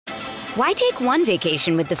Why take one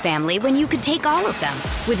vacation with the family when you could take all of them?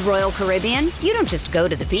 With Royal Caribbean, you don't just go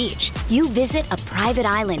to the beach. You visit a private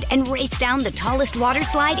island and race down the tallest water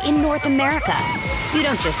slide in North America. You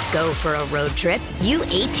don't just go for a road trip. You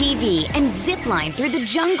ATV and zip line through the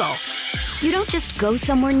jungle. You don't just go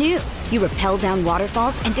somewhere new. You rappel down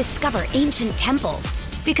waterfalls and discover ancient temples.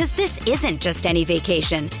 Because this isn't just any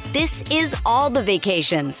vacation. This is all the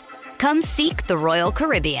vacations. Come seek the Royal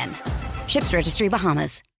Caribbean. Ships Registry,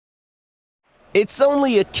 Bahamas. It's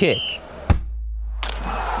only a kick,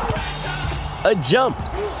 a jump,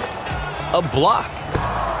 a block.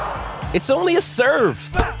 It's only a serve.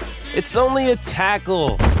 It's only a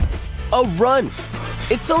tackle, a run.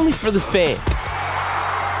 It's only for the fans.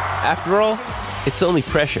 After all, it's only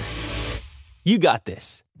pressure. You got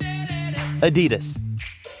this. Adidas.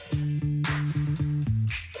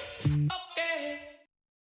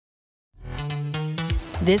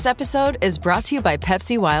 This episode is brought to you by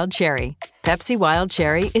Pepsi Wild Cherry. Pepsi Wild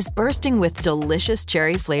Cherry is bursting with delicious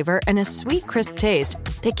cherry flavor and a sweet, crisp taste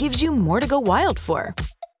that gives you more to go wild for.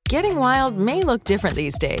 Getting wild may look different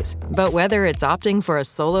these days, but whether it's opting for a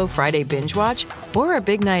solo Friday binge watch or a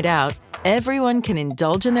big night out, everyone can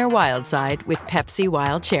indulge in their wild side with Pepsi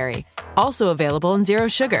Wild Cherry. Also available in Zero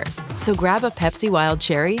Sugar. So grab a Pepsi Wild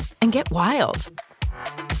Cherry and get wild.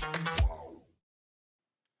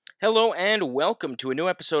 Hello and welcome to a new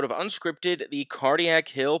episode of Unscripted, the Cardiac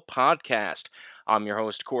Hill podcast. I'm your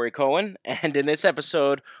host, Corey Cohen, and in this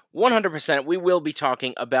episode, 100%, we will be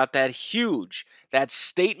talking about that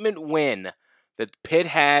statement win that Pitt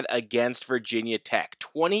had against Virginia Tech,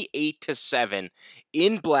 28-7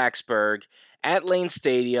 in Blacksburg at Lane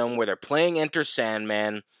Stadium, where they're playing Enter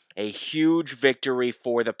Sandman, a huge victory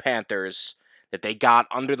for the Panthers that they got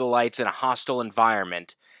under the lights in a hostile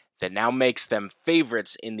environment that now makes them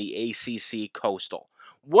favorites in the ACC Coastal.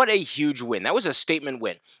 What a huge win. That was a statement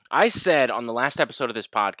win. I said on the last episode of this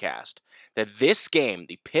podcast that this game,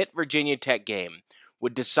 the Pitt-Virginia Tech game,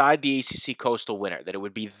 would decide the ACC Coastal winner, that it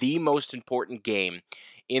would be the most important game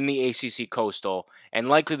in the ACC Coastal, and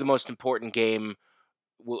likely the most important game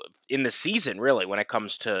in the season, really, when it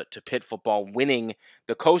comes to Pitt football winning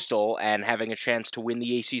the Coastal and having a chance to win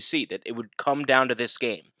the ACC, that it would come down to this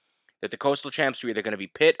game. That the Coastal champs were either going to be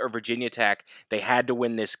Pitt or Virginia Tech. They had to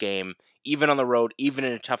win this game, even on the road, even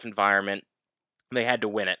in a tough environment. They had to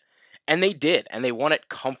win it. And they did, and they won it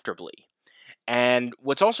comfortably. And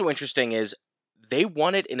what's also interesting is they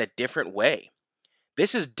won it in a different way.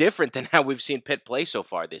 This is different than how we've seen Pitt play so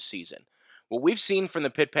far this season. What we've seen from the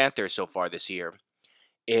Pitt Panthers so far this year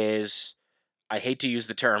is, I hate to use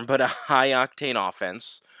the term, but a high-octane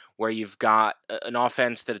offense where you've got an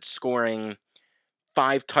offense that's scoring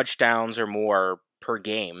 5 touchdowns or more per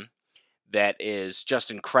game that is just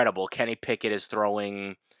incredible. Kenny Pickett is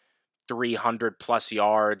throwing 300-plus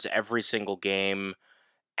yards every single game.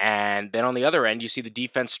 And then on the other end, you see the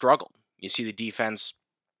defense struggle. You see the defense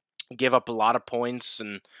give up a lot of points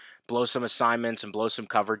and blow some assignments and blow some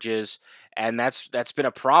coverages. And that's been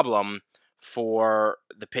a problem for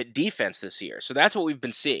the Pitt defense this year. So that's what we've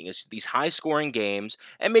been seeing, is these high-scoring games.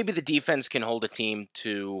 And maybe the defense can hold a team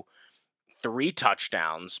to 3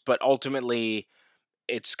 touchdowns, but ultimately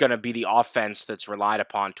it's going to be the offense that's relied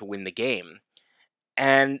upon to win the game.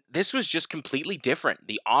 And this was just completely different.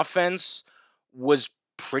 The offense was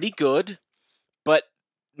pretty good, but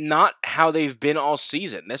not how they've been all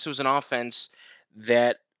season. This was an offense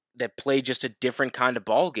that played just a different kind of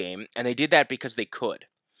ball game, and they did that because they could.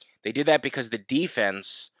 They did that because the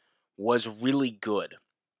defense was really good.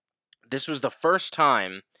 This was the first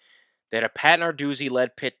time that a Pat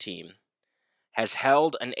Narduzzi-led Pitt team has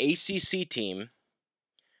held an ACC team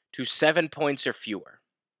to 7 points or fewer.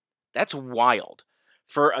 That's wild.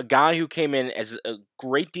 For a guy who came in as a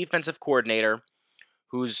great defensive coordinator,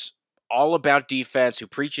 who's all about defense, who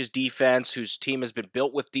preaches defense, whose team has been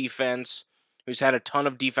built with defense, who's had a ton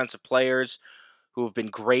of defensive players who have been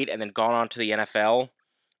great and then gone on to the NFL,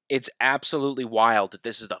 it's absolutely wild that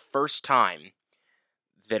this is the first time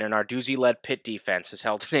that an Narduzzi-led Pitt defense has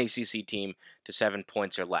held an ACC team to 7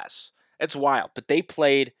 points or less. It's wild, but they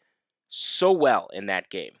played so well in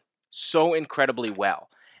that game, so incredibly well,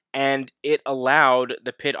 and it allowed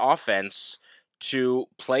the Pitt offense to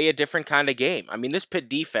play a different kind of game. I mean, this Pitt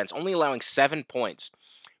defense only allowing 7 points.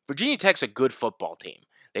 Virginia Tech's a good football team.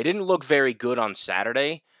 They didn't look very good on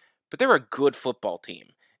Saturday, but they're a good football team,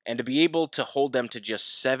 and to be able to hold them to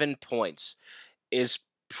just 7 points is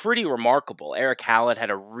pretty remarkable. Eric Hallett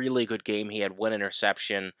had a really good game. He had 1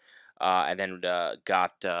 interception, and then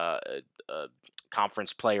got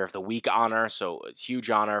Conference Player of the Week honor, so a huge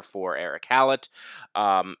honor for Eric Hallett.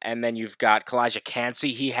 And then you've got Kalijah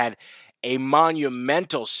Cansey. He had a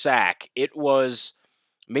monumental sack. It was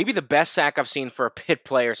maybe the best sack I've seen for a Pitt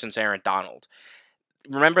player since Aaron Donald.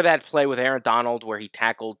 Remember that play with Aaron Donald where he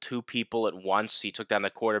tackled two people at once? He took down the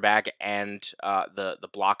quarterback and the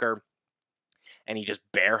blocker, and he just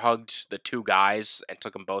bear hugged the two guys and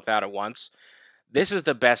took them both out at once. This is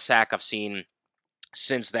the best sack I've seen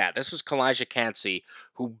since that. This was Kalijah Cansey,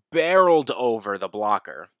 who barreled over the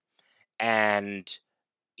blocker, and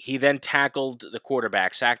he then tackled the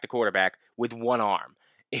quarterback, sacked the quarterback with one arm.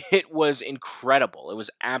 It was incredible. It was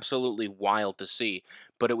absolutely wild to see,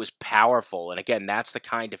 but it was powerful. And again, that's the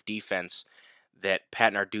kind of defense that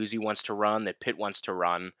Pat Narduzzi wants to run, that Pitt wants to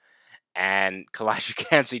run. And Kalijah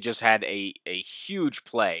Cansey just had a huge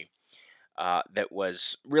play that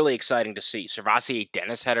was really exciting to see. Servassier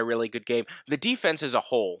Dennis had a really good game. The defense as a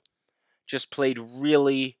whole just played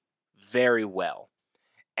really very well.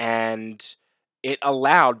 And it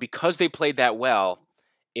allowed, because they played that well,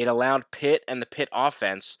 it allowed Pitt and the Pitt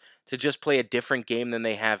offense to just play a different game than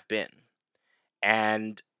they have been.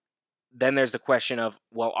 And then there's the question of,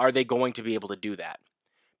 well, are they going to be able to do that?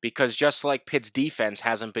 Because just like Pitt's defense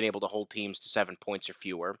hasn't been able to hold teams to 7 points or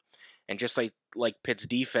fewer, and just like Pitt's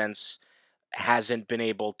defense hasn't been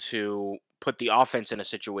able to put the offense in a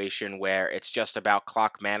situation where it's just about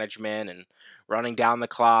clock management and running down the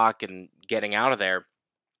clock and getting out of there,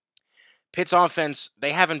 Pitt's offense,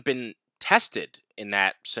 they haven't been tested in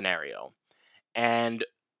that scenario. And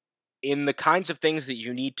in the kinds of things that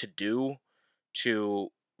you need to do to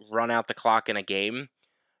run out the clock in a game,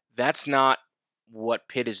 that's not what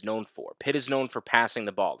Pitt is known for. Pitt is known for passing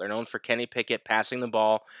the ball. They're known for Kenny Pickett passing the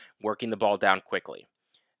ball, working the ball down quickly,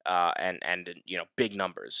 and big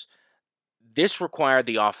numbers. This required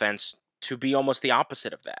the offense to be almost the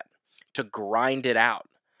opposite of that, to grind it out,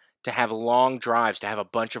 to have long drives, to have a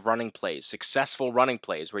bunch of running plays, successful running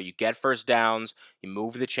plays where you get first downs, you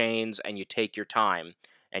move the chains, and you take your time,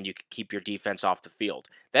 and you keep your defense off the field.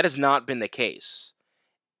 That has not been the case.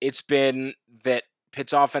 It's been that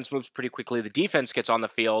Pitt's offense moves pretty quickly, the defense gets on the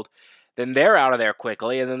field, then they're out of there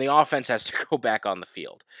quickly, and then the offense has to go back on the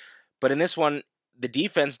field. But in this one, the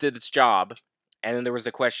defense did its job, and then there was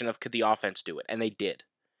the question of, could the offense do it? And they did.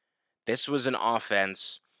 This was an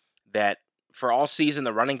offense that, for all season,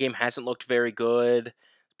 the running game hasn't looked very good.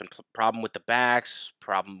 There's been problem with the backs,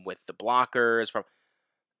 problem with the blockers.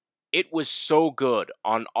 It was so good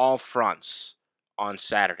on all fronts on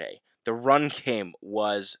Saturday. The run game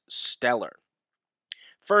was stellar.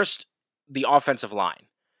 First, the offensive line.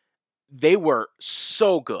 They were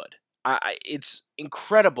so good. It's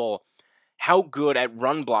incredible how good at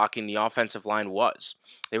run blocking the offensive line was.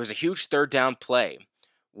 There was a huge third down play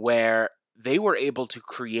where they were able to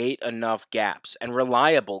create enough gaps, and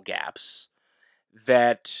reliable gaps,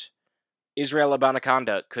 that Israel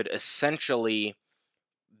Abanikanda could essentially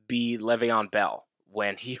be Le'Veon Bell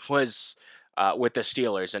when he was with the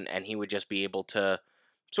Steelers, and he would just be able to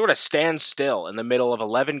sort of stand still in the middle of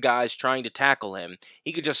 11 guys trying to tackle him.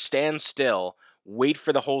 He could just stand still, wait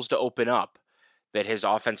for the holes to open up that his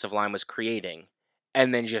offensive line was creating,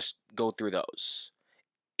 and then just go through those.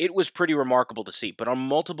 It was pretty remarkable to see, but on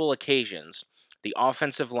multiple occasions, the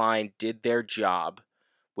offensive line did their job,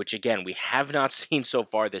 which again, we have not seen so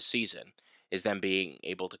far this season, is them being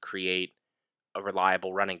able to create a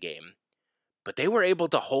reliable running game. But they were able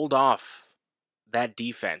to hold off that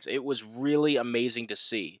defense. It was really amazing to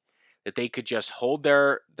see that they could just hold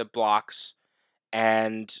the blocks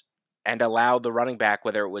and allow the running back,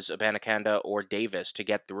 whether it was Abanikanda or Davis, to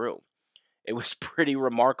get through. It was pretty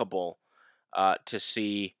remarkable to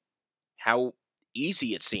see how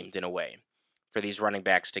easy it seemed in a way for these running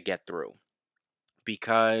backs to get through,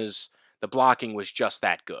 because the blocking was just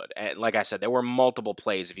that good. And like I said, there were multiple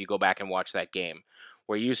plays, if you go back and watch that game,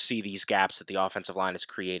 where you see these gaps that the offensive line is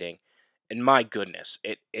creating. And my goodness,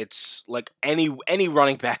 it's like any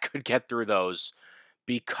running back could get through those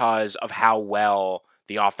because of how well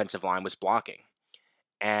the offensive line was blocking.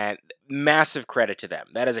 And massive credit to them.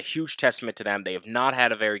 That is a huge testament to them. They have not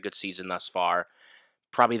had a very good season thus far.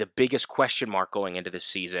 Probably the biggest question mark going into this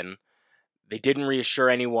season. They didn't reassure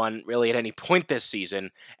anyone really at any point this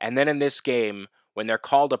season. And then in this game, when they're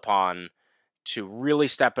called upon to really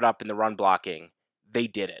step it up in the run blocking, they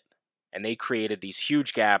did it. And they created these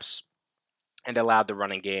huge gaps and allowed the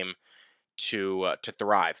running game to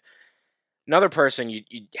thrive. Another person you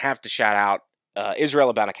have to shout out,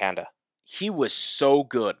 Israel Abanikanda. He was so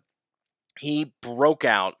good. He broke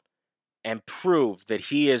out and proved that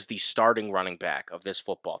he is the starting running back of this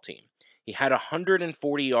football team. He had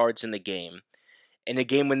 140 yards in a game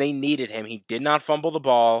when they needed him. He did not fumble the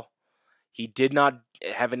ball. He did not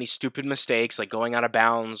have any stupid mistakes like going out of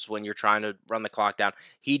bounds when you're trying to run the clock down.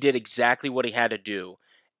 He did exactly what he had to do.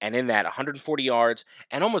 And in that, 140 yards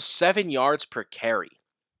and almost 7 yards per carry.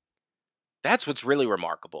 That's what's really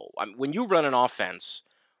remarkable. I mean, when you run an offense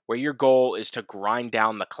where your goal is to grind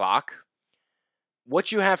down the clock,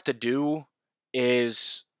 what you have to do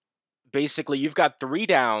is basically you've got 3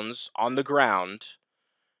 downs on the ground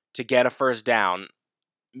to get a first down,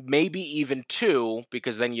 maybe even 2,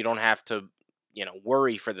 because then you don't have to,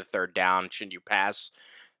 worry for the third down. Should you pass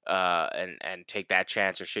and take that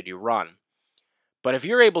chance, or should you run? But if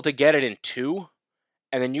you're able to get it in 2,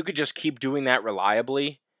 and then you could just keep doing that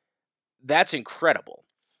reliably, that's incredible.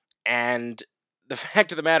 And the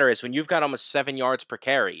fact of the matter is, when you've got almost 7 yards per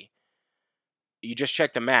carry, you just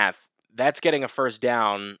check the math, that's getting a first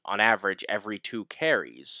down on average every 2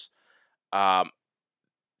 carries.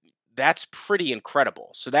 That's pretty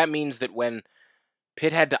incredible. So that means that when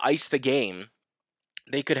Pitt had to ice the game,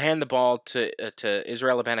 they could hand the ball to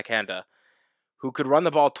Israel Abanikanda, who could run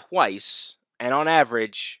the ball twice and on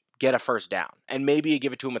average get a first down. And maybe you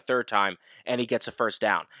give it to him a third time and he gets a first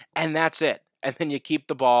down. And that's it. And then you keep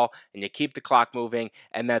the ball and you keep the clock moving,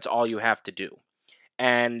 and that's all you have to do.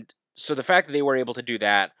 And so the fact that they were able to do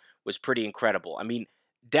that was pretty incredible. I mean,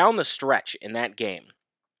 down the stretch in that game,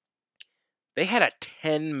 they had a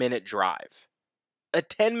 10-minute drive. A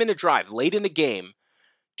 10-minute drive late in the game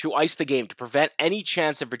to ice the game, to prevent any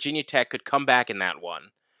chance that Virginia Tech could come back in that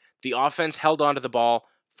one. The offense held onto the ball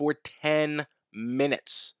for 10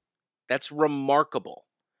 minutes. That's remarkable.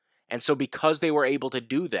 And so because they were able to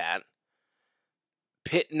do that,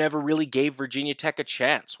 Pitt never really gave Virginia Tech a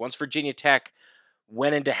chance. Once Virginia Tech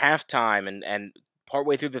went into halftime and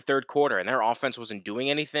partway through the third quarter and their offense wasn't doing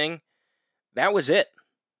anything, that was it.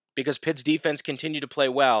 Because Pitt's defense continued to play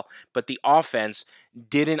well, but the offense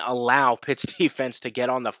didn't allow Pitt's defense to get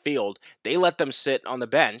on the field. They let them sit on the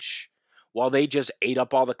bench while they just ate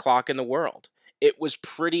up all the clock in the world. It was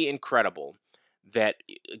pretty incredible that,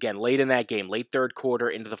 again, late in that game, late third quarter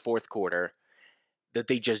into the fourth quarter, that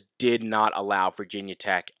they just did not allow Virginia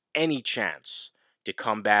Tech any chance to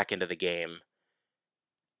come back into the game,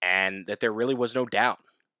 and that there really was no doubt.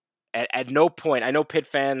 At no point, I know Pitt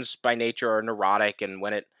fans by nature are neurotic, and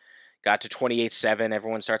when it got to 28-7,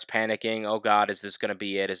 everyone starts panicking. Oh, God, is this going to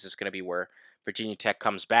be it? Is this going to be where Virginia Tech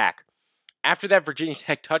comes back? After that Virginia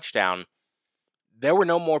Tech touchdown, there were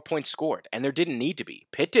no more points scored, and there didn't need to be.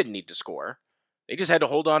 Pitt didn't need to score. They just had to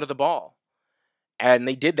hold on to the ball. And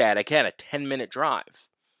they did that, again, a 10-minute drive.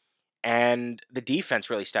 And the defense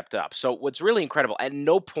really stepped up. So what's really incredible, at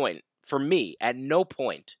no point, for me, at no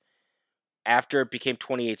point after it became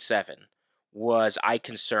 28-7 was I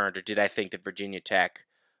concerned, or did I think that Virginia Tech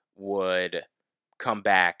would come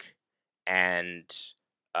back and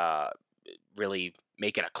really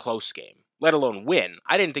make it a close game, let alone win.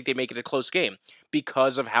 I didn't think they'd make it a close game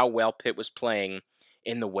because of how well Pitt was playing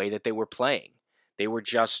in the way that they were playing. They were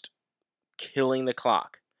just killing the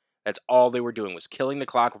clock. That's all they were doing, was killing the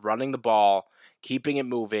clock, running the ball, keeping it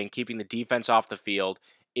moving, keeping the defense off the field.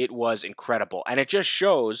 It was incredible. And it just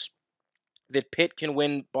shows that Pitt can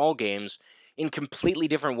win ball games in completely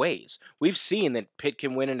different ways. We've seen that Pitt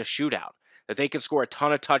can win in a shootout, that they can score a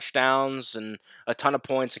ton of touchdowns and a ton of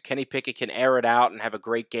points, that Kenny Pickett can air it out and have a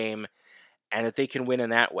great game, and that they can win in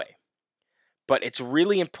that way. But it's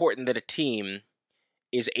really important that a team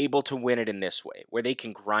is able to win it in this way, where they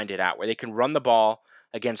can grind it out, where they can run the ball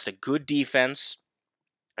against a good defense,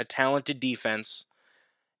 a talented defense,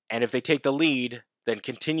 and if they take the lead, then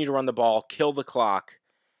continue to run the ball, kill the clock,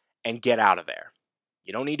 and get out of there.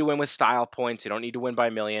 You don't need to win with style points. You don't need to win by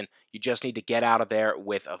a million. You just need to get out of there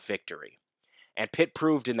with a victory. And Pitt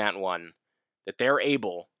proved in that one that they're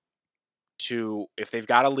able to, if they've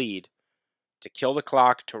got a lead, to kill the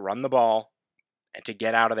clock, to run the ball, and to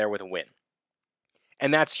get out of there with a win.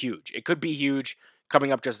 And that's huge. It could be huge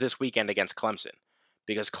coming up just this weekend against Clemson.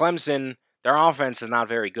 Because Clemson, their offense is not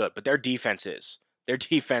very good, but their defense is. Their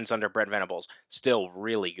defense under Brent Venables still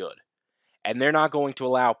really good. And they're not going to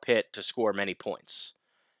allow Pitt to score many points.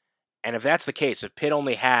 And if that's the case, if Pitt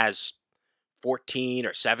only has 14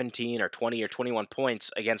 or 17 or 20 or 21 points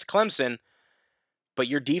against Clemson, but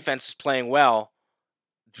your defense is playing well,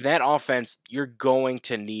 that offense, you're going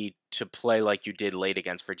to need to play like you did late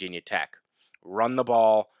against Virginia Tech. Run the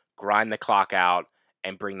ball, grind the clock out,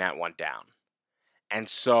 and bring that one down. And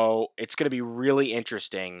so it's going to be really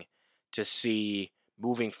interesting to see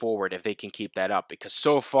moving forward if they can keep that up, because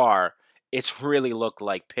so far it's really looked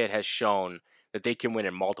like Pitt has shown that they can win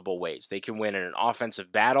in multiple ways. They can win in an offensive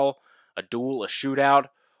battle, a duel, a shootout,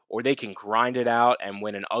 or they can grind it out and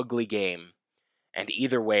win an ugly game. And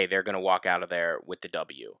either way, they're going to walk out of there with the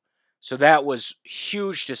W. So that was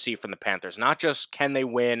huge to see from the Panthers. Not just can they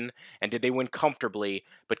win and did they win comfortably,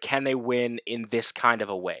 but can they win in this kind of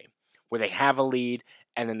a way where they have a lead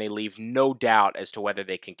and then they leave no doubt as to whether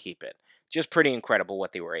they can keep it. Just pretty incredible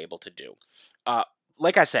what they were able to do.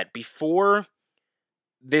 Like I said, before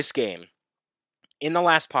this game, in the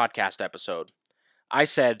last podcast episode, I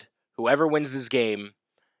said whoever wins this game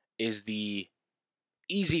is the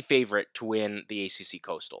easy favorite to win the ACC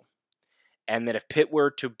Coastal. And that if Pitt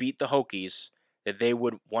were to beat the Hokies, that they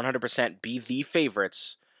would 100% be the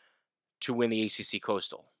favorites to win the ACC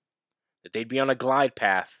Coastal. That they'd be on a glide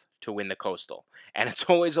path to win the Coastal. And it's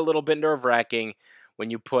always a little bit nerve-wracking when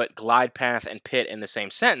you put glide path and Pitt in the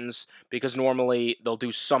same sentence, because normally they'll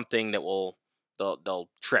do something that they'll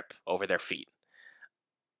trip over their feet.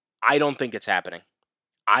 I don't think it's happening.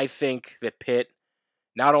 I think that Pitt,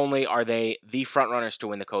 not only are they the frontrunners to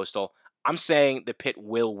win the Coastal, I'm saying that Pitt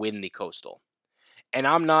will win the Coastal. And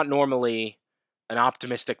I'm not normally an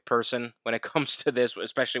optimistic person when it comes to this,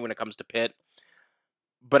 especially when it comes to Pitt.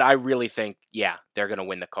 But I really think, yeah, they're going to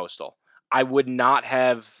win the Coastal. I would not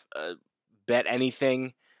have bet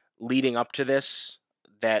anything leading up to this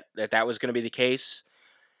that was going to be the case.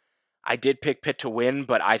 I did pick Pitt to win,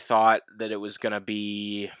 but I thought that it was going to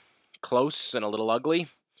be close and a little ugly.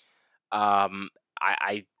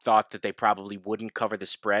 I thought that they probably wouldn't cover the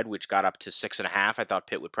spread, which got up to 6.5. I thought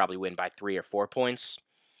Pitt would probably win by 3 or 4 points.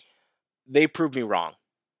 They proved me wrong.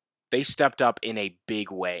 They stepped up in a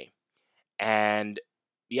big way. And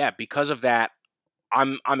yeah, because of that,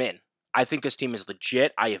 I'm in. I think this team is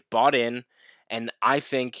legit. I have bought in, and I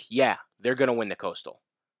think, yeah, they're going to win the Coastal.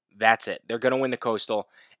 That's it. They're going to win the Coastal,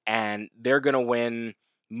 and they're going to win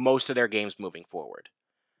most of their games moving forward.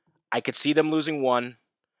 I could see them losing 1.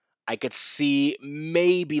 I could see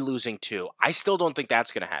maybe losing 2. I still don't think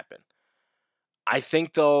that's going to happen. I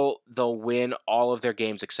think they'll win all of their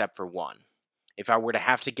games except for 1. If I were to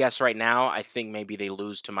have to guess right now, I think maybe they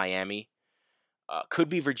lose to Miami. Could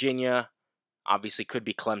be Virginia. Obviously, could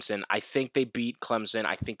be Clemson. I think they beat Clemson.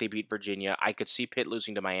 I think they beat Virginia. I could see Pitt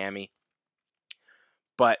losing to Miami.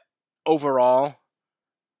 But overall,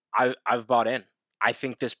 I've bought in. I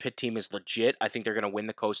think this Pitt team is legit. I think they're going to win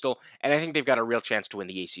the Coastal. And I think they've got a real chance to win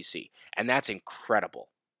the ACC. And that's incredible.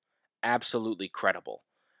 Absolutely credible.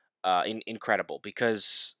 Incredible.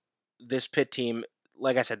 Because this Pitt team,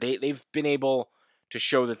 like I said, they've been able to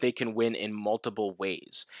show that they can win in multiple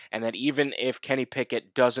ways. And that even if Kenny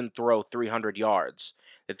Pickett doesn't throw 300 yards,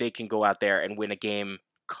 that they can go out there and win a game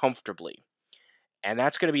comfortably. And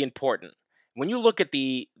that's going to be important. When you look at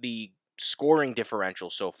the scoring differential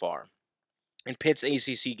so far in Pitt's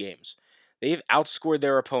ACC games, they've outscored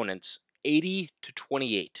their opponents 80-28.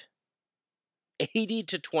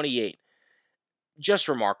 80-28. Just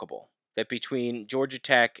remarkable that between Georgia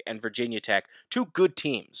Tech and Virginia Tech, 2 good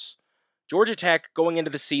teams. Georgia Tech, going into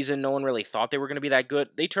the season, no one really thought they were going to be that good.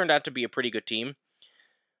 They turned out to be a pretty good team.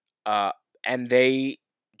 And they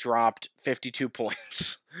dropped 52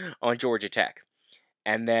 points on Georgia Tech.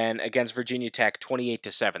 And then against Virginia Tech,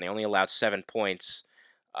 28-7. They only allowed 7 points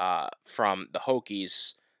from the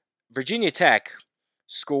Hokies. Virginia Tech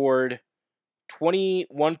scored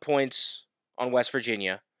 21 points on West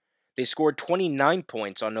Virginia. They scored 29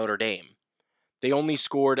 points on Notre Dame. They only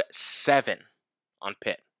scored 7 on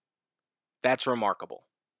Pitt. That's remarkable.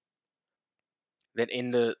 That in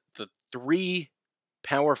the 3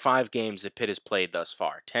 Power 5 games that Pitt has played thus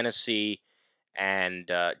far, Tennessee and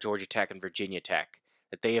Georgia Tech and Virginia Tech,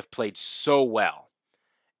 that they have played so well.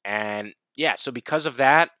 And yeah, so because of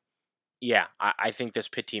that, yeah, I think this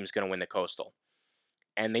Pitt team is going to win the Coastal.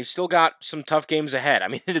 And they've still got some tough games ahead. I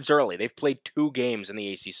mean, it's early. They've played 2 games in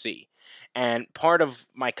the ACC. And part of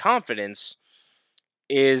my confidence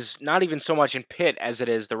is not even so much in Pitt as it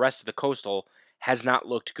is the rest of the Coastal has not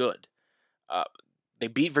looked good. They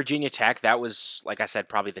beat Virginia Tech. That was, like I said,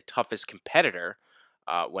 probably the toughest competitor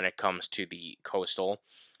when it comes to the Coastal.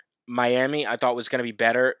 Miami, I thought was going to be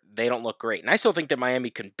better. They don't look great. And I still think that Miami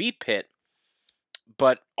can beat Pitt,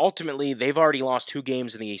 but ultimately they've already lost 2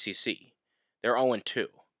 games in the ACC. They're 0-2.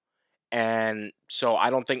 And so I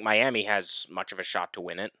don't think Miami has much of a shot to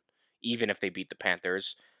win it, even if they beat the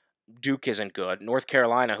Panthers. Duke isn't good. North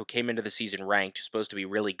Carolina, who came into the season ranked, is supposed to be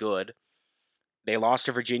really good. They lost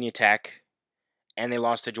to Virginia Tech, and they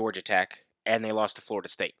lost to Georgia Tech, and they lost to Florida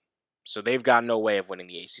State. So they've got no way of winning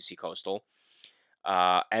the ACC Coastal.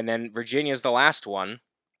 And then Virginia's the last one.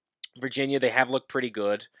 Virginia, they have looked pretty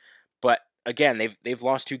good, but again, they've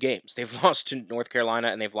lost 2 games. They've lost to North Carolina,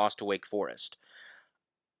 and they've lost to Wake Forest.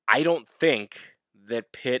 I don't think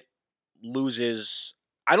that Pitt loses.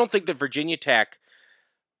 I don't think that Virginia Tech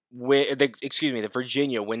that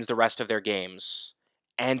Virginia wins the rest of their games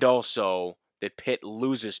and also that Pitt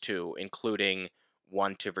loses to, including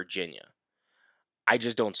one to Virginia. I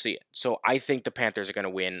just don't see it. So I think the Panthers are going to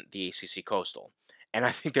win the ACC Coastal. And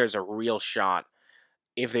I think there's a real shot,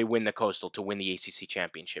 if they win the Coastal, to win the ACC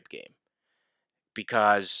championship game.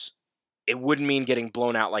 Because it wouldn't mean getting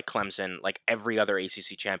blown out like Clemson, like every other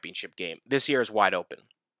ACC championship game. This year is wide open.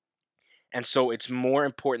 And so it's more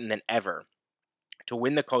important than ever to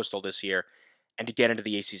win the Coastal this year and to get into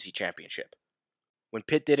the ACC championship. When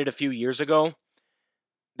Pitt did it a few years ago,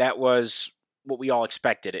 that was what we all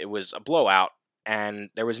expected. It was a blowout, and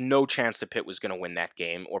there was no chance that Pitt was going to win that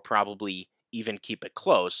game or probably even keep it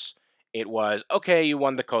close. It was, okay, you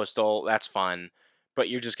won the Coastal, that's fun, but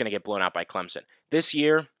you're just going to get blown out by Clemson. This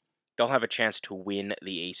year, they'll have a chance to win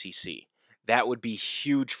the ACC. That would be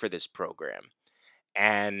huge for this program.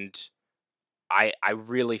 And I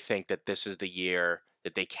really think that this is the year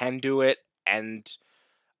that they can do it, and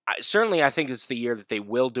certainly I think it's the year that they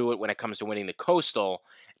will do it when it comes to winning the Coastal,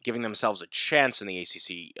 giving themselves a chance in the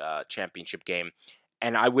ACC championship game.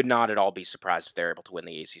 And I would not at all be surprised if they're able to win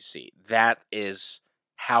the ACC. That is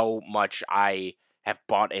how much I have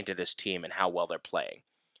bought into this team and how well they're playing.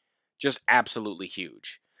 Just absolutely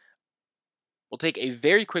huge. We'll take a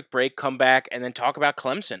very quick break, come back, and then talk about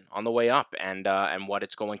Clemson on the way up and what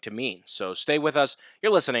it's going to mean. So stay with us.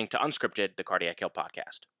 You're listening to Unscripted, the Cardiac Hill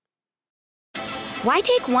podcast. Why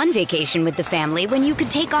take one vacation with the family when you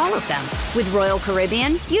could take all of them? With Royal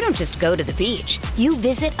Caribbean, you don't just go to the beach. You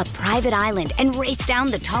visit a private island and race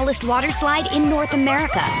down the tallest water slide in North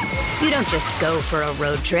America. You don't just go for a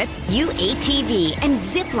road trip. You ATV and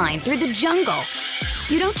zip line through the jungle.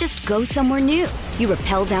 You don't just go somewhere new. You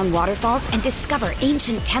rappel down waterfalls and discover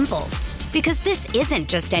ancient temples. Because this isn't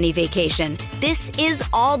just any vacation. This is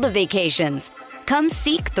all the vacations. Come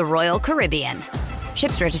seek the Royal Caribbean.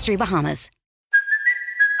 Ships Registry, Bahamas.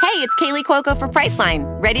 Hey, it's Kaylee Cuoco for Priceline.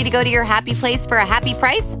 Ready to go to your happy place for a happy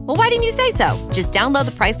price? Well, why didn't you say so? Just download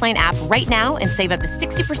the Priceline app right now and save up to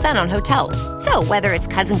 60% on hotels. So whether it's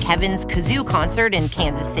Cousin Kevin's Kazoo Concert in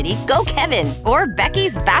Kansas City, go Kevin, or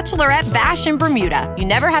Becky's Bachelorette Bash in Bermuda, you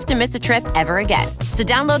never have to miss a trip ever again. So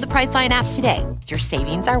download the Priceline app today. Your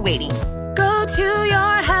savings are waiting. Go to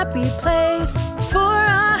your happy place for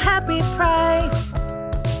a happy price.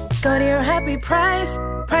 Go to your happy price,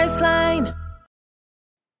 Priceline.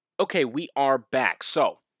 Okay, we are back.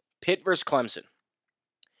 So, Pitt versus Clemson.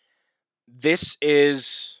 This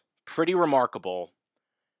is pretty remarkable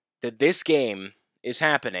that this game is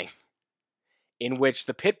happening in which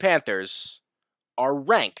the Pitt Panthers are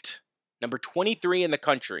ranked number 23 in the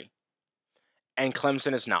country, and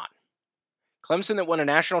Clemson is not. Clemson that won a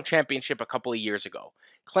national championship a couple of years ago.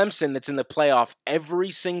 Clemson that's in the playoff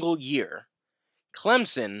every single year.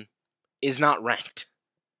 Clemson is not ranked,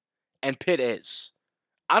 and Pitt is.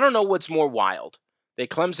 I don't know what's more wild, that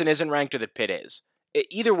Clemson isn't ranked or that Pitt is.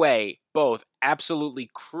 Either way, both absolutely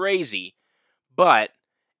crazy, but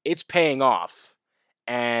it's paying off.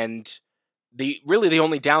 And the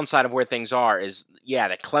only downside of where things are is,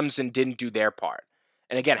 that Clemson didn't do their part.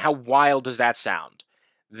 And again, how wild does that sound?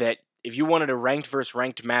 That if you wanted a ranked versus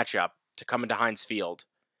ranked matchup to come into Heinz Field,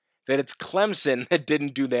 that it's Clemson that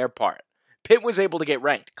didn't do their part. Pitt was able to get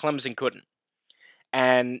ranked. Clemson couldn't.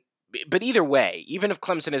 But either way, even if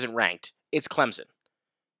Clemson isn't ranked, it's Clemson.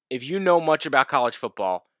 If you know much about college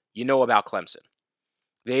football, you know about Clemson.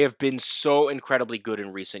 They have been so incredibly good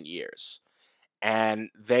in recent years. And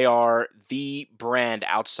they are the brand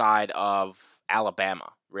outside of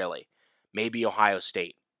Alabama, really. Maybe Ohio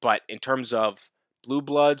State. But in terms of blue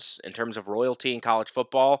bloods, in terms of royalty in college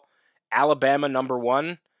football, Alabama number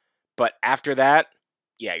one. But after that,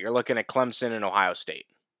 you're looking at Clemson and Ohio State.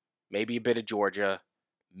 Maybe a bit of Georgia.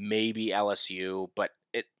 Maybe LSU, but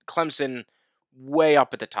Clemson way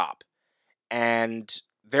up at the top. And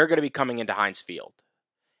they're going to be coming into Heinz Field.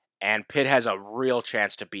 And Pitt has a real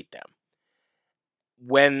chance to beat them.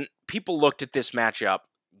 When people looked at this matchup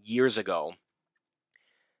years ago,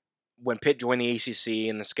 when Pitt joined the ACC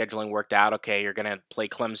and the scheduling worked out, okay, you're going to play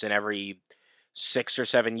Clemson every 6 or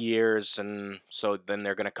 7 years, and so then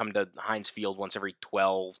they're going to come to Heinz Field once every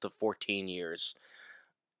 12 to 14 years.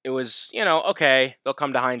 It was, okay, they'll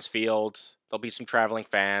come to Heinz Field. There'll be some traveling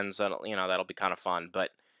fans. That'll be kind of fun, but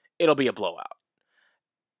it'll be a blowout.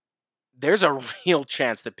 There's a real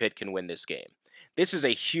chance that Pitt can win this game. This is a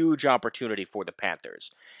huge opportunity for the Panthers.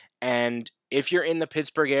 And if you're in the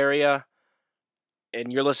Pittsburgh area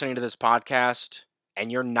and you're listening to this podcast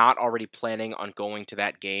and you're not already planning on going to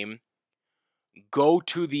that game, go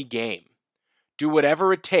to the game. Do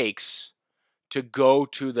whatever it takes to go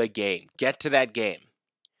to the game. Get to that game.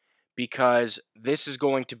 Because this is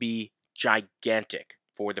going to be gigantic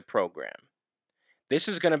for the program. this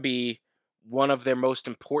is going to be one of their most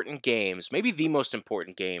important games, maybe the most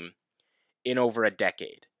important game in over a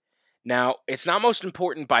decade. Now, it's not most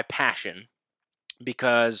important by passion,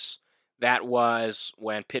 because that was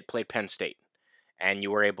when Pitt played Penn State, and you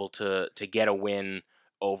were able to get a win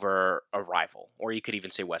over a rival, or you could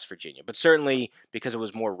even say West Virginia. But certainly because it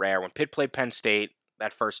was more rare. When Pitt played Penn State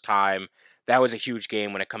that first time, that was a huge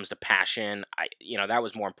game when it comes to passion. That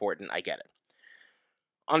was more important. I get it.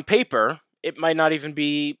 On paper, it might not even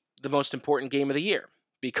be the most important game of the year,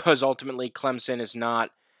 because ultimately Clemson is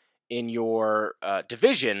not in your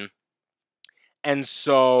division, and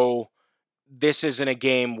so this isn't a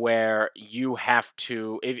game where you have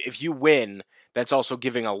to, if you win, that's also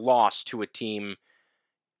giving a loss to a team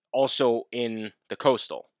also in the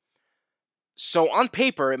Coastal. So on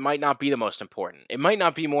paper, it might not be the most important. It might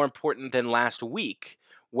not be more important than last week,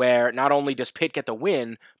 where not only does Pitt get the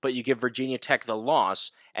win, but you give Virginia Tech the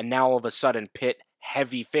loss, and now all of a sudden Pitt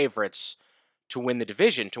heavy favorites to win the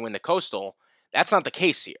division, to win the Coastal. That's not the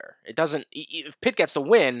case here. It doesn't. If Pitt gets the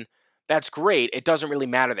win, that's great. It doesn't really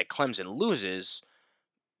matter that Clemson loses.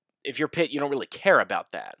 If you're Pitt, you don't really care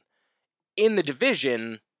about that. In the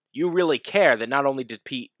division, you really care that not only did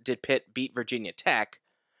Pitt beat Virginia Tech,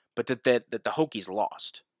 but that the Hokies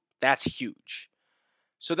lost. That's huge.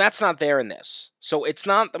 So that's not there in this. So it's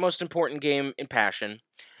not the most important game in passion,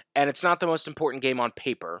 and it's not the most important game on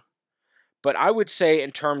paper. But I would say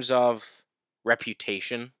in terms of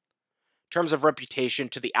reputation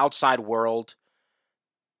to the outside world,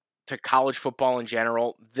 to college football in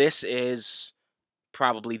general, this is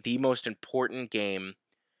probably the most important game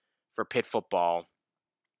for Pitt football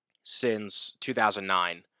since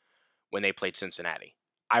 2009 when they played Cincinnati.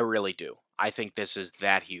 I really do. I think this is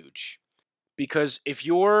that huge. Because if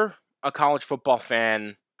you're a college football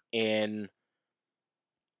fan in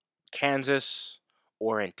Kansas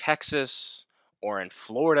or in Texas or in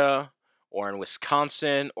Florida or in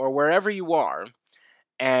Wisconsin or wherever you are,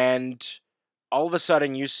 and all of a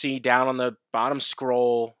sudden you see down on the bottom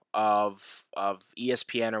scroll of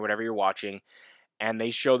ESPN or whatever you're watching, and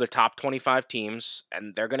they show the top 25 teams,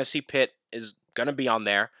 and they're going to see Pitt is going to be on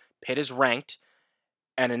there. Pitt is ranked,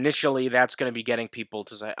 and initially that's going to be getting people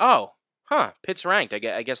to say, oh, Pitt's ranked.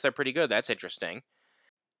 I guess they're pretty good. That's interesting.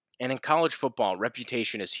 And in college football,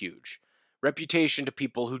 reputation is huge. Reputation to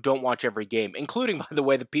people who don't watch every game, including, by the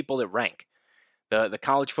way, the people that rank. The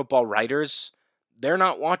college football writers, they're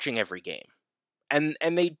not watching every game. And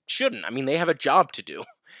they shouldn't. I mean, they have a job to do.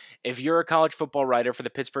 If you're a college football writer for the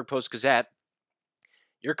Pittsburgh Post-Gazette,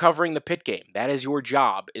 you're covering the Pitt game. That is your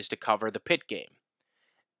job, is to cover the Pitt game,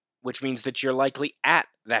 which means that you're likely at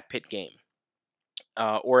that Pitt game.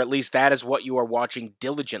 Or at least that is what you are watching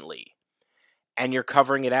diligently, and you're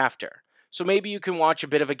covering it after. So maybe you can watch a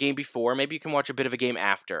bit of a game before, maybe you can watch a bit of a game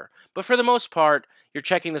after. But for the most part, you're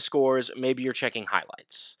checking the scores, maybe you're checking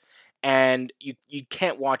highlights. And you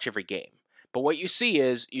can't watch every game. But what you see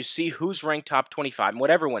is, you see who's ranked top 25, and what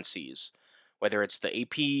everyone sees. Whether it's the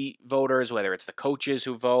AP voters, whether it's the coaches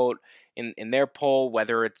who vote in their poll,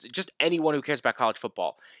 whether it's just anyone who cares about college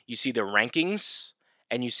football. You see the rankings,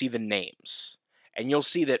 and you see the names. And you'll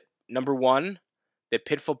see that, number one, that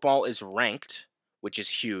Pitt football is ranked, which is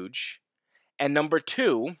huge. And number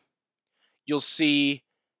two, you'll see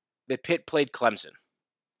that Pitt played Clemson.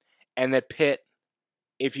 And that Pitt,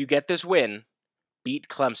 if you get this win, beat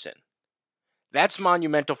Clemson. That's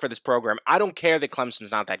monumental for this program. I don't care that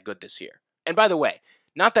Clemson's not that good this year. And by the way,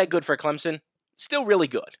 not that good for Clemson, still really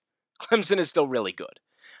good. Clemson is still really good.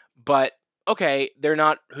 But, okay, they're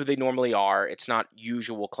not who they normally are. It's not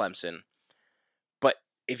usual Clemson. But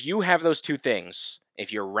if you have those two things,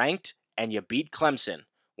 if you're ranked and you beat Clemson,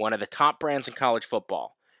 one of the top brands in college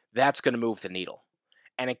football, that's going to move the needle.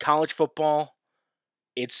 And in college football,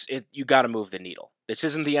 you got to move the needle. This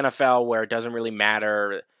isn't the NFL where it doesn't really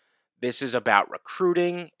matter. This is about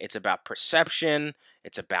recruiting, it's about perception,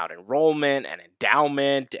 it's about enrollment and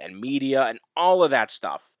endowment and media and all of that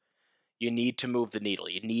stuff. You need to move the needle.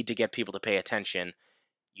 You need to get people to pay attention.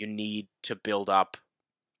 You need to build up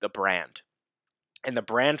the brand. And the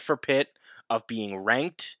brand for Pitt of being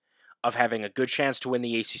ranked, of having a good chance to win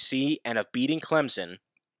the ACC, and of beating Clemson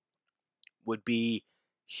would be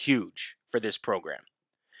huge for this program.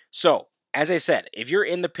 So, as I said, if you're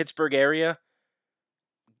in the Pittsburgh area,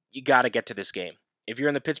 you got to get to this game. If you're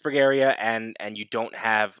in the Pittsburgh area and you don't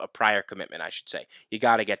have a prior commitment, I should say, you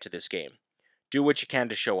got to get to this game. Do what you can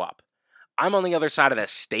to show up. I'm on the other side of the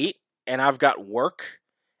state, and I've got work,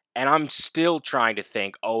 and I'm still trying to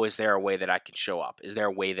think, is there a way that I can show up? Is there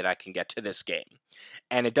a way that I can get to this game?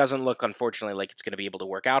 And it doesn't look, unfortunately, like it's going to be able to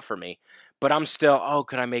work out for me. But I'm still,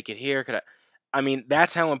 could I make it here? I mean,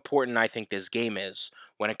 that's how important I think this game is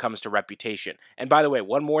when it comes to reputation. And by the way,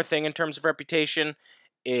 one more thing in terms of reputation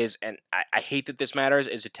is, and I hate that this matters,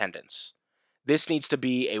 is attendance. This needs to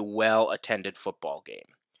be a well-attended football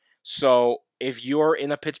game. So if you're in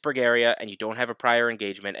the Pittsburgh area and you don't have a prior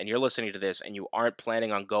engagement and you're listening to this and you aren't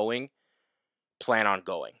planning on going, plan on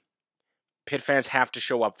going. Pitt fans have to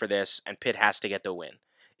show up for this, and Pitt has to get the win.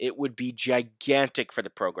 It would be gigantic for the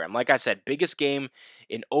program. Like I said, biggest game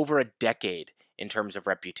in over a decade in terms of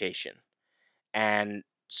reputation. And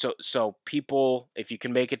so people, if you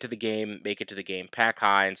can make it to the game, make it to the game. Pack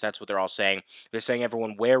Hines, that's what they're all saying. They're saying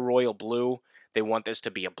everyone wear royal blue. They want this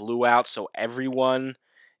to be a blue out, so everyone,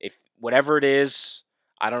 if whatever it is,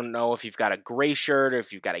 I don't know if you've got a gray shirt or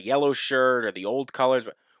if you've got a yellow shirt or the old colors,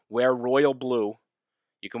 but wear royal blue.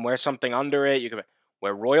 You can wear something under it. You can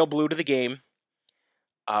wear royal blue to the game.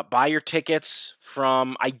 Buy your tickets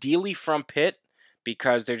ideally from Pitt,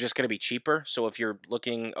 because they're just going to be cheaper. So if you're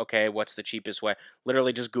looking, okay, what's the cheapest way?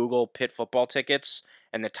 Literally just Google Pitt football tickets,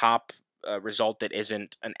 and the top result that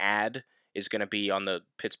isn't an ad is going to be on the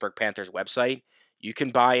Pittsburgh Panthers website. You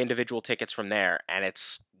can buy individual tickets from there, and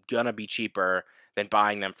it's going to be cheaper than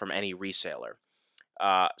buying them from any reseller.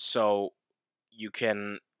 So you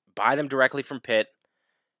can buy them directly from Pitt,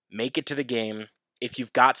 make it to the game. If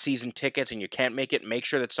you've got season tickets and you can't make it, make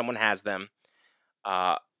sure that someone has them.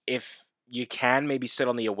 If you can, maybe sit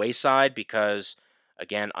on the away side, because,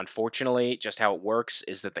 again, unfortunately, just how it works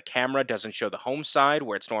is that the camera doesn't show the home side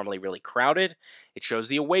where it's normally really crowded. It shows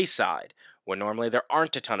the away side where normally there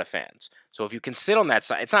aren't a ton of fans. So if you can sit on that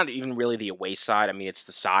side, it's not even really the away side. I mean, it's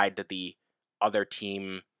the side that the other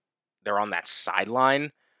team, they're on that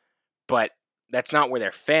sideline, but that's not where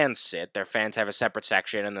their fans sit. Their fans have a separate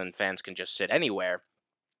section, and then fans can just sit anywhere.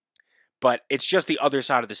 But it's just the other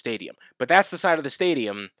side of the stadium. But that's the side of the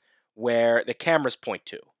stadium where the cameras point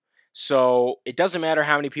to. So it doesn't matter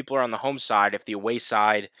how many people are on the home side if the away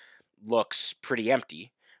side looks pretty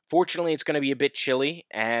empty. Fortunately, it's going to be a bit chilly,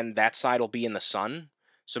 and that side will be in the sun.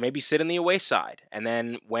 So maybe sit in the away side. And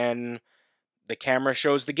then when the camera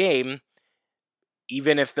shows the game,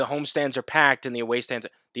 even if the home stands are packed and the away stands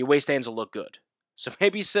will look good. So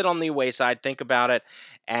maybe sit on the away side, think about it,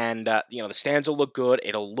 and the stands will look good.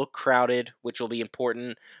 It'll look crowded, which will be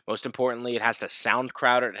important. Most importantly, it has to sound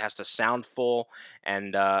crowded. It has to sound full,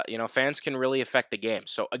 and fans can really affect the game.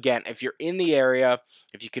 So again, if you're in the area,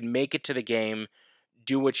 if you can make it to the game,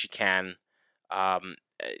 do what you can.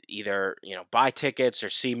 Either buy tickets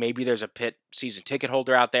or see, maybe there's a Pitt season ticket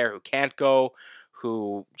holder out there who can't go,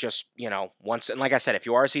 who just wants. And like I said, if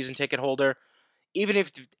you are a season ticket holder, even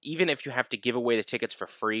if you have to give away the tickets for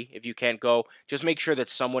free, if you can't go, just make sure that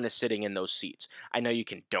someone is sitting in those seats. I know you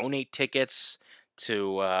can donate tickets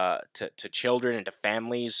to children and to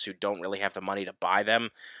families who don't really have the money to buy them.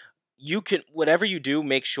 You can, whatever you do,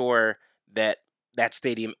 make sure that that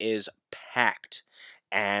stadium is packed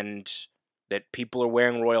and that people are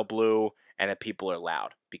wearing royal blue and that people are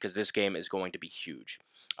loud, because this game is going to be huge.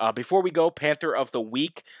 Before we go, Panther of the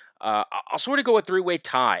Week, I'll sort of go a three-way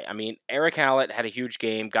tie. I mean, Eric Hallett had a huge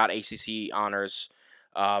game, got ACC honors.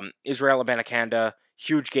 Israel Abanikanda,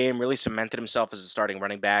 huge game, really cemented himself as a starting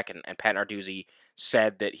running back, and Pat Narduzzi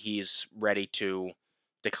said that he's ready to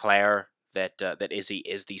declare that Izzy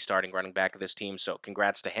is the starting running back of this team, so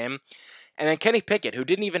congrats to him. And then Kenny Pickett, who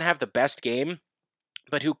didn't even have the best game,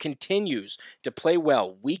 but who continues to play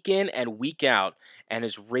well week in and week out and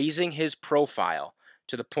is raising his profile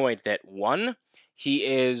to the point that, one, he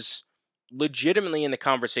is legitimately in the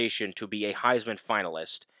conversation to be a Heisman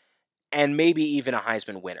finalist and maybe even a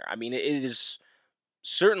Heisman winner. I mean, it is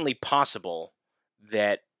certainly possible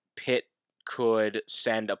that Pitt could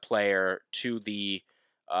send a player to the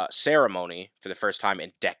ceremony for the first time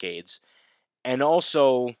in decades, and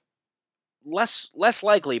also less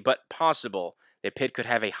likely, but possible, that Pitt could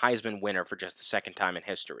have a Heisman winner for just the second time in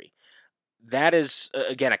history. That is,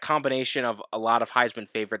 again, a combination of a lot of Heisman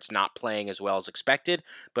favorites not playing as well as expected,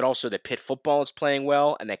 but also that Pitt football is playing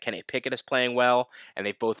well and that Kenny Pickett is playing well, and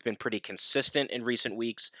they've both been pretty consistent in recent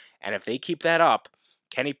weeks. And if they keep that up,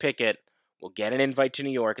 Kenny Pickett will get an invite to New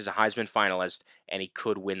York as a Heisman finalist, and he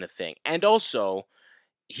could win the thing. And also,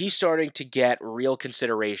 he's starting to get real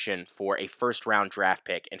consideration for a first-round draft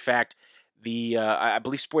pick. In fact, I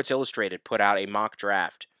believe Sports Illustrated put out a mock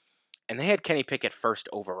draft, and they had Kenny Pickett first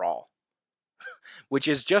overall, which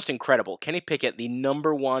is just incredible. Kenny Pickett, the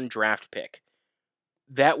number one draft pick.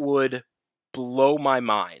 That would blow my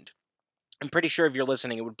mind. I'm pretty sure if you're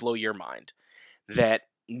listening, it would blow your mind. That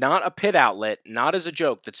not a Pitt outlet, not as a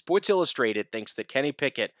joke, that Sports Illustrated thinks that Kenny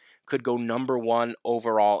Pickett could go number one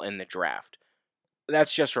overall in the draft.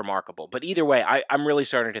 that's just remarkable. But either way, I'm really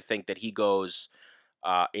starting to think that he goes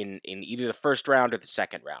in either the first round or the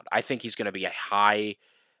second round. I think he's going to be a high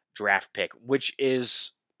draft pick, which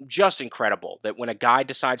is just incredible that when a guy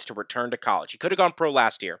decides to return to college, he could have gone pro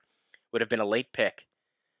last year, would have been a late pick,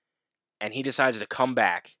 and he decides to come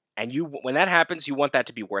back. And when that happens, you want that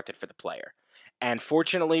to be worth it for the player. And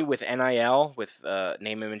fortunately, with NIL, with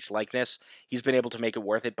name, image, likeness, he's been able to make it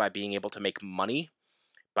worth it by being able to make money,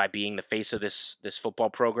 by being the face of this football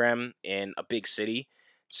program in a big city.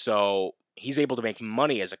 So he's able to make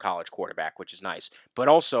money as a college quarterback, which is nice. But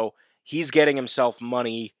also, he's getting himself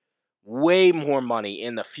money, way more money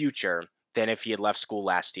in the future than if he had left school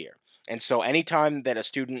last year. And so anytime a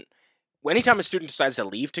student decides to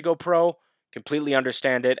leave to go pro, completely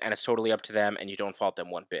understand it, and it's totally up to them, and you don't fault them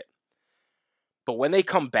one bit. But when they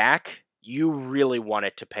come back, you really want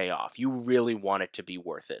it to pay off. You really want it to be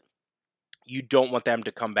worth it. You don't want them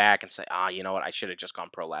to come back and say, you know what, I should have just gone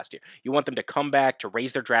pro last year. You want them to come back to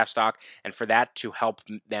raise their draft stock and for that to help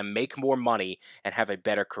them make more money and have a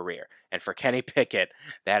better career. And for Kenny Pickett,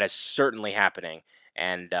 that is certainly happening.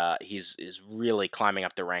 And he's really climbing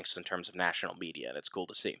up the ranks in terms of national media, and it's cool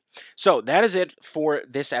to see. So that is it for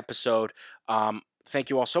this episode. Thank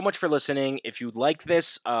you all so much for listening. If you like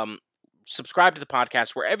this, subscribe to the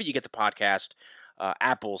podcast wherever you get the podcast.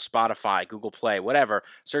 Apple, Spotify, Google Play, whatever.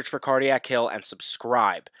 Search for Cardiac Hill and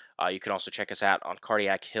subscribe. You can also check us out on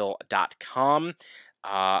cardiachill.com.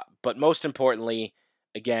 But most importantly,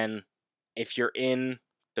 again, if you're in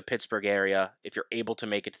the Pittsburgh area, if you're able to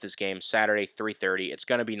make it to this game, Saturday, 3:30, it's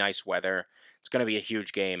going to be nice weather. It's going to be a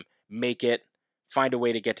huge game. Make it. Find a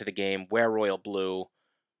way to get to the game. Wear royal blue.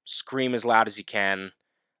 Scream as loud as you can.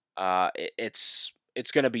 It's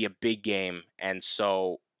going to be a big game, and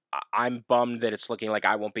so I'm bummed that it's looking like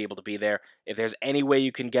I won't be able to be there. If there's any way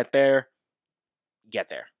you can get there, get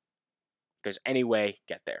there. If there's any way,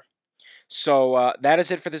 get there. So that is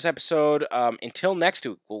it for this episode. Until next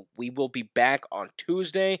week, we will be back on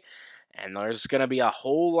Tuesday, and there's going to be a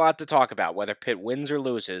whole lot to talk about. Whether Pitt wins or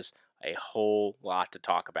loses, a whole lot to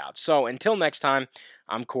talk about. So until next time,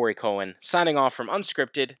 I'm Corey Cohen, signing off from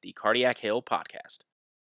Unscripted, the Cardiac Hill podcast.